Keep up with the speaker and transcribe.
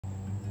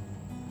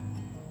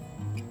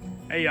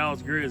Hey y'all,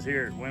 it's Grizz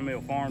here at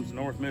Windmill Farms,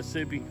 North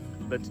Mississippi.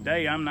 But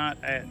today I'm not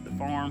at the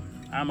farm.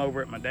 I'm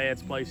over at my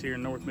dad's place here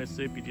in North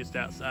Mississippi, just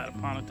outside of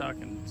Pontotoc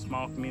in a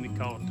small community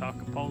called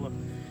Takapola.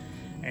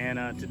 And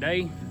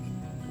today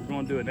we're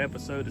going to do an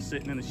episode of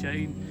Sitting in the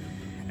Shade.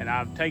 And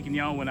I've taken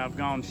y'all when I've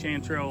gone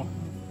chanterelle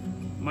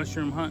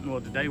mushroom hunting. Well,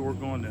 today we're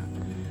going to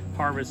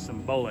harvest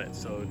some boletes.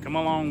 So come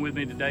along with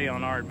me today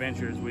on our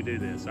adventure as we do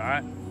this, all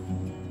right?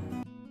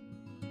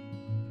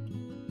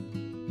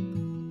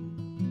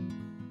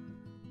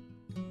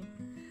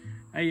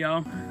 Hey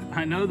y'all,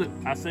 I know that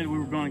I said we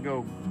were going to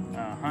go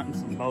hunting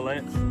some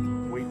boletes.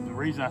 The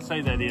reason I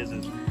say that is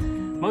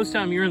most of the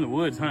time you're in the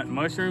woods hunting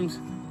mushrooms.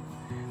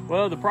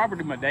 Well, the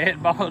property my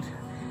dad bought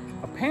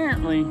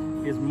apparently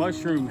is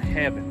mushroom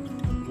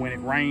heaven when it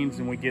rains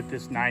and we get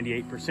this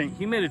 98%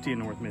 humidity in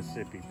North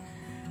Mississippi.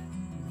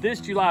 This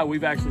July,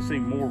 we've actually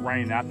seen more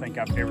rain than I think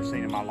I've ever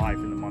seen in my life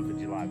in the month of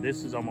July.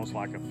 This is almost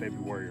like a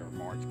February or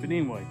March. But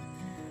anyway,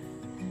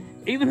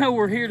 even though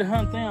we're here to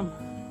hunt them,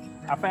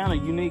 I found a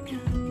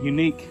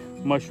unique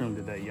mushroom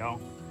today, y'all.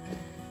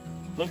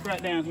 Look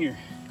right down here.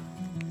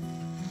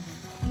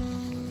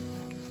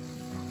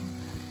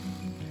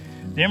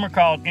 Them are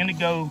called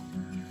indigo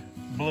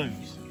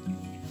blues.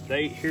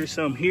 Here's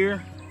some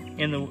here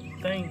in the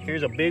thing.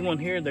 Here's a big one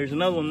here. There's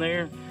another one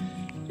there.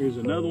 Here's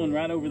another one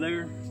right over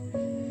there.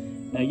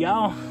 Now,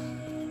 y'all,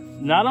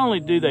 not only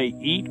do they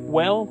eat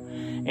well,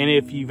 and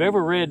if you've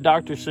ever read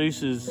Dr.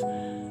 Seuss's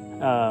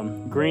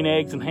green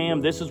eggs and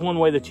ham, this is one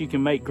way that you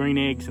can make green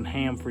eggs and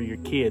ham for your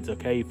kids.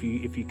 Okay, if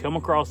you come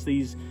across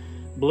these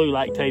blue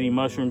lactating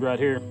mushrooms right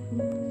here,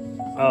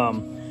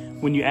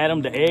 when you add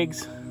them to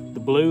eggs,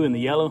 the blue and the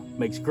yellow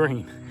makes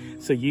green,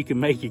 so you can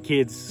make your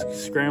kids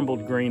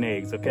scrambled green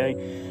eggs. Okay,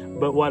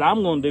 but what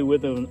I'm going to do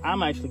with them,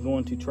 I'm actually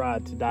going to try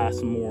to dye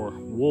some more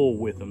wool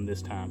with them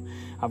this time.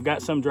 I've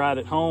got some dried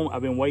at home.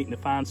 I've been waiting to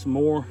find some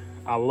more.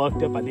 I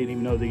lucked up. I didn't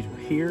even know these were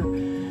here.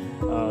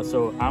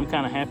 So I'm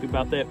kind of happy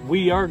about that.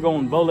 We are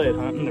going bolete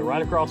hunting. They're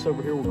right across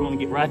over here. We're going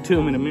to get right to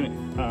them in a minute.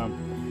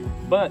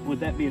 But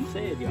with that being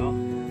said, y'all,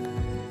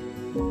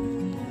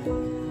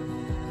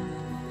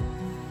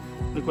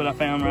 look what I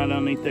found right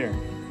underneath there.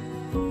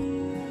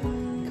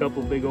 A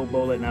couple big old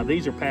bolete. Now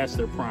these are past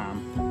their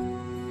prime.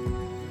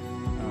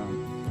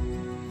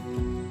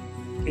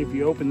 If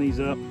you open these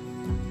up,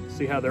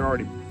 see how they're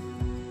already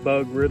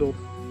bug riddled.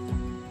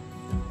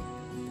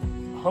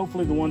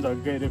 Hopefully the ones I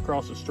get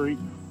across the street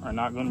are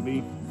not going to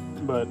be,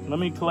 but let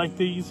me collect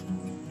these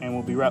and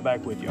we'll be right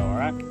back with y'all, all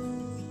right?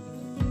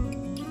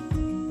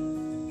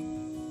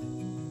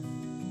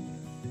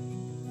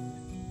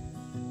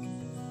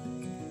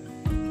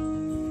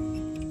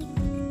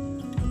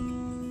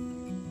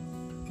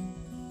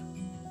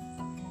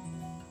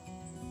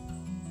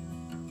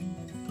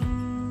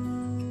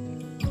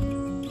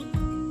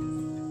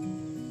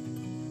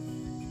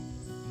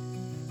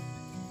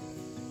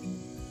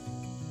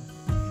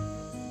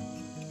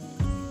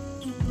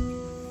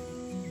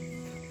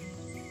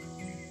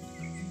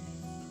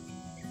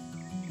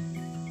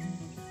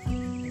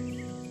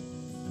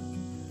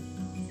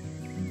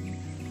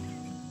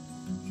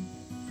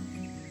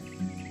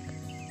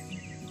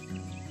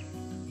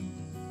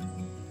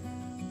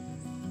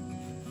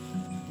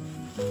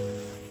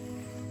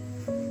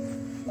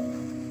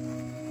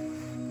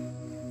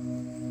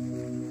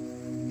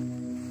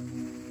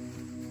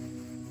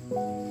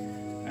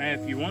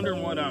 If you're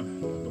wondering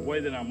the way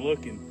that I'm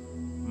looking,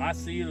 my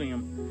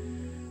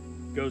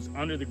psyllium goes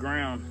under the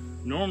ground,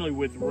 normally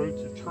with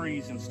roots of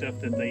trees and stuff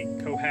that they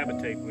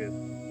cohabitate with.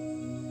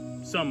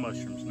 Some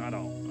mushrooms, not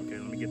all. Okay,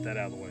 let me get that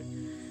out of the way.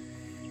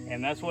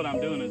 And that's what I'm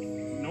doing is,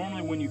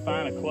 normally when you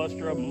find a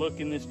cluster of them, look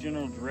in this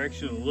general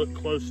direction, look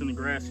close in the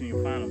grass and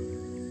you'll find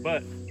them.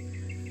 But,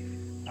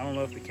 I don't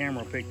know if the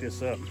camera will pick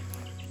this up.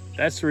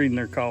 That's the reason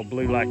they're called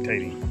blue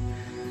lactating.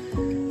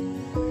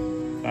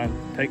 I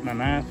take my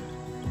knife,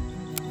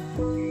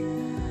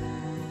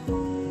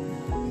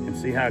 and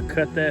see how I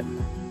cut that,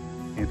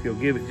 and if you'll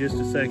give it just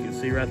a second,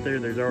 see right there,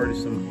 there's already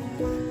some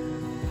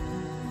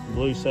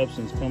blue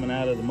substance coming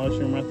out of the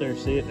mushroom right there.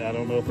 See it? I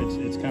don't know if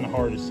it's kind of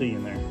hard to see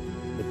in there,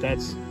 but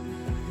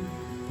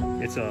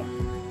it's a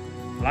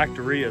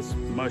lactareous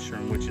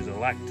mushroom, which is a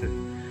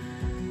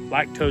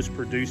lactose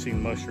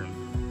producing mushroom,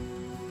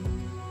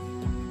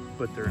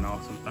 but they're an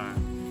awesome find.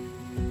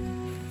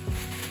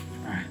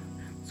 All right,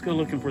 let's go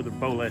looking for the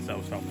boletes I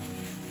was talking about.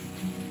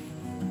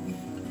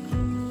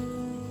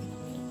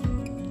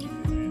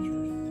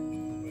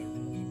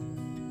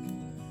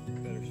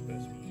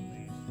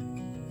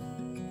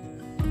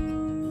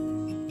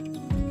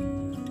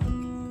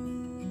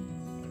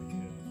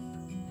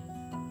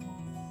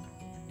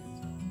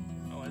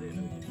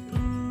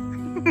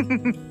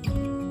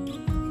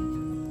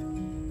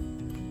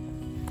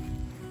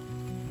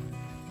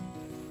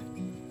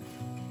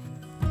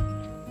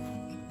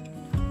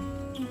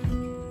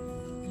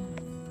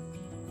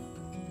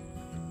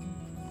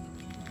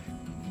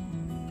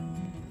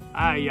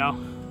 Alright, y'all,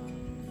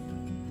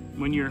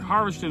 when you're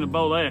harvesting a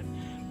bolete,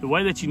 the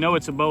way that you know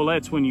it's a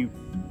bolete is when you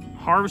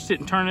harvest it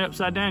and turn it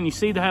upside down. You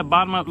see the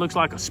bottom up looks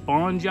like a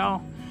sponge,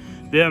 y'all?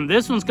 Then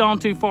this one's gone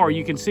too far.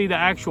 You can see the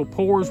actual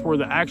pores where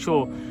the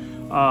actual,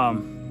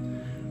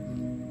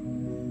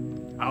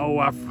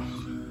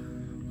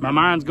 my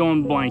mind's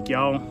going blank,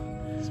 y'all.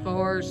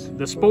 Spores.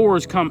 The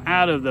spores come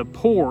out of the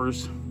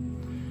pores,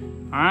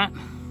 all right?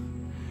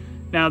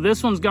 Now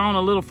this one's gone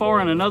a little far,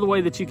 and another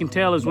way that you can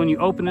tell is when you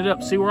open it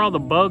up, see where all the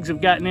bugs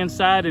have gotten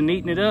inside and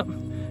eaten it up?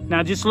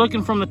 Now just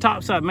looking from the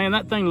top side, man,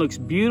 that thing looks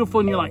beautiful,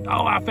 and you're like,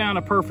 oh, I found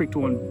a perfect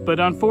one. But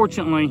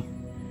unfortunately,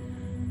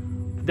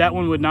 that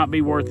one would not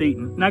be worth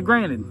eating. Now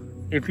granted,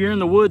 if you're in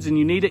the woods and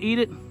you need to eat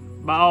it,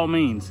 by all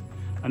means.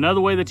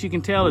 Another way that you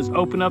can tell is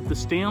open up the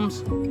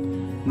stems.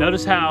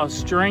 Notice how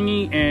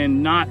stringy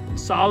and not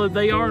solid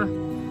they are.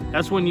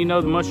 That's when you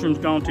know the mushroom's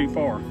gone too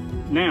far.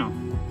 Now,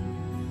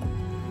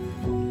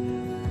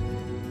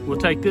 we'll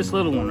take this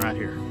little one right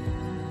here.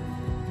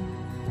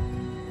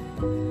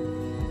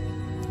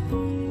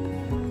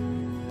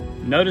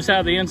 Notice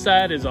how the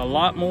inside is a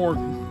lot more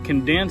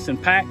condensed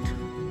and packed.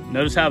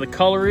 Notice how the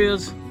color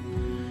is.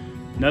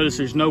 Notice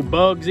there's no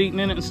bugs eating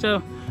in it and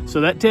stuff.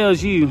 So that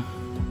tells you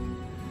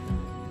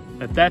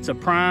that that's a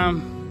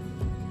prime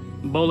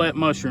bolete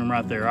mushroom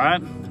right there, all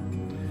right?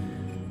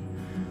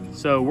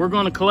 So we're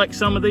gonna collect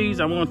some of these.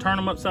 I'm gonna turn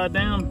them upside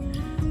down.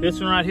 This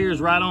one right here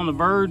is right on the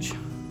verge,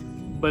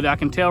 but I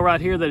can tell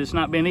right here that it's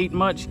not been eaten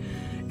much.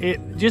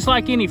 It just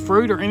like any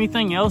fruit or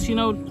anything else, you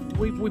know,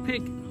 we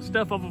pick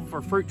stuff off of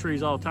our fruit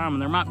trees all the time,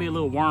 and there might be a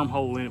little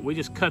wormhole in it. We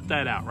just cut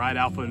that out right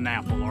off of an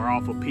apple or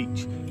off a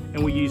peach,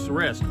 and we use the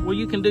rest. Well,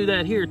 you can do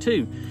that here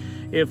too.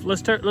 If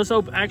let's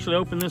actually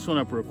open this one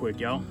up real quick,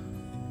 y'all.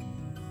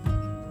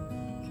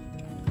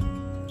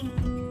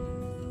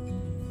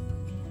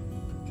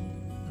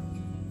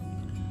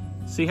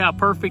 See how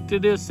perfect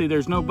it is? See,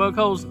 there's no bug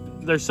holes.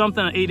 There's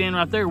something to eat in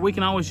right there. We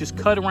can always just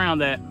cut around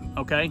that,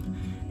 okay?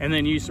 And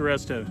then use the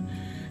rest of it.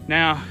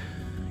 Now,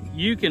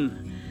 you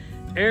can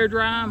air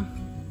dry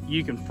them,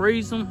 you can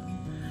freeze them,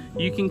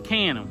 you can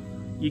can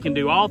them. You can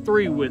do all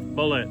three with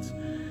boletes.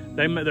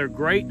 They're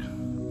great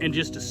in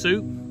just a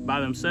soup by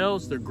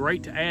themselves. They're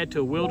great to add to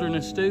a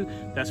wilderness stew.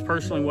 That's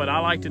personally what I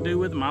like to do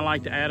with them. I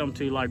like to add them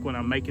to, like when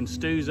I'm making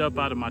stews up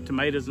out of my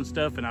tomatoes and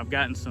stuff, and I've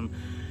gotten some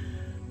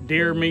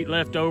deer meat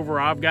left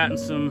over, I've gotten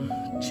some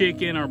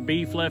chicken or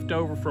beef left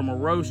over from a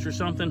roast or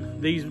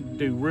something. These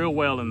do real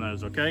well in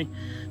those, okay?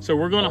 So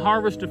we're gonna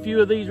harvest a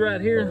few of these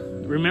right here.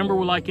 Remember,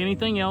 we're like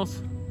anything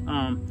else,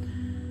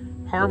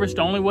 harvest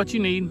only what you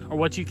need or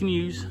what you can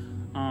use.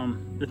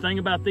 The thing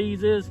about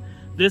these is,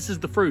 this is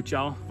the fruit,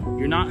 y'all.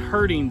 You're not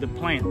hurting the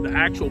plant. The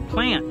actual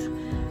plant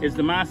is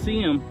the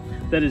mycelium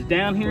that is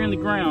down here in the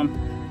ground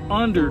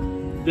under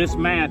this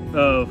mat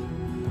of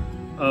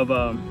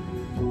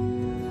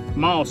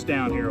moss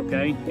down here,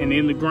 okay? And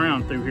in the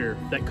ground through here.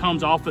 That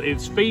comes off,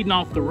 it's feeding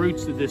off the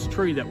roots of this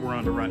tree that we're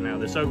under right now,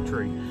 this oak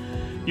tree.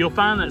 You'll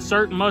find that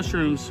certain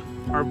mushrooms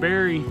are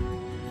very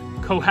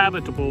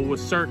cohabitable with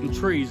certain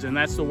trees, and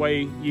that's the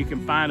way you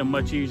can find them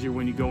much easier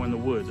when you go in the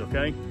woods,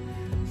 okay?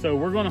 So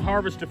we're gonna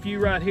harvest a few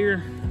right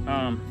here.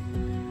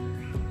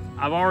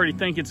 I've already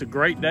think it's a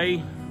great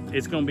day.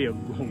 It's gonna be a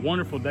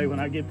wonderful day when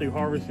I get through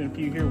harvesting a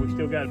few here. We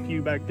still got a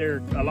few back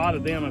there. A lot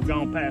of them have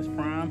gone past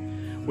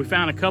prime. We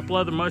found a couple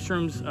other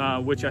mushrooms,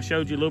 which I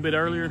showed you a little bit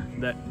earlier,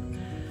 that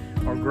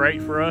are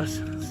great for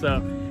us.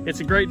 So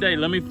it's a great day.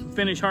 Let me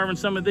finish harvesting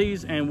some of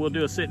these and we'll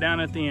do a sit down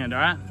at the end, all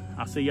right?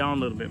 I'll see y'all in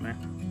a little bit,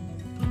 man.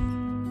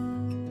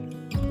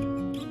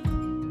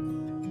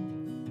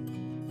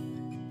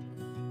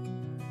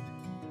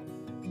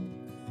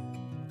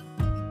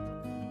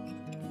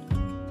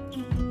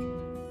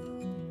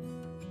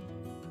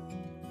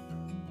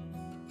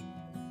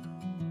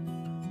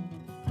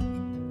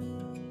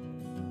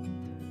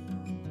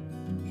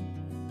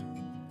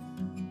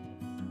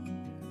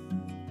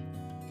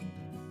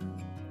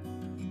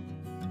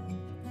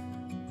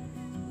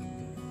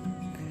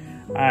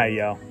 All right,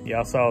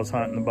 y'all saw us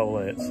hunting the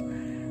boletes.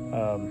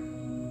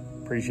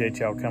 Appreciate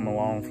y'all coming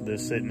along for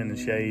this, sitting in the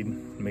shade,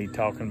 me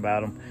talking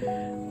about them.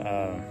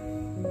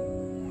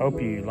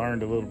 Hope you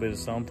learned a little bit of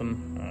something.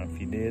 If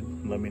you did,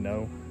 let me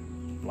know.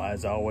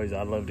 As always,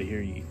 I'd love to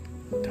hear you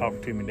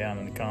talk to me down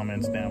in the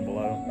comments down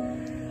below.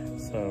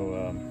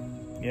 So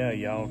yeah,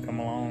 y'all come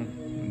along,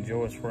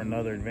 enjoy us for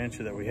another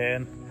adventure that we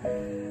had.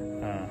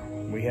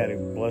 We had a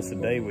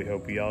blessed day. We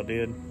hope y'all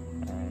did.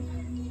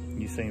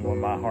 You seen what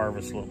my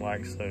harvest looked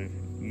like, so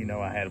you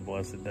know I had a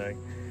blessed day.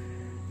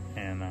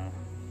 And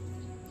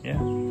yeah,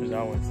 as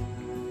always,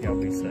 y'all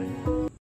be safe.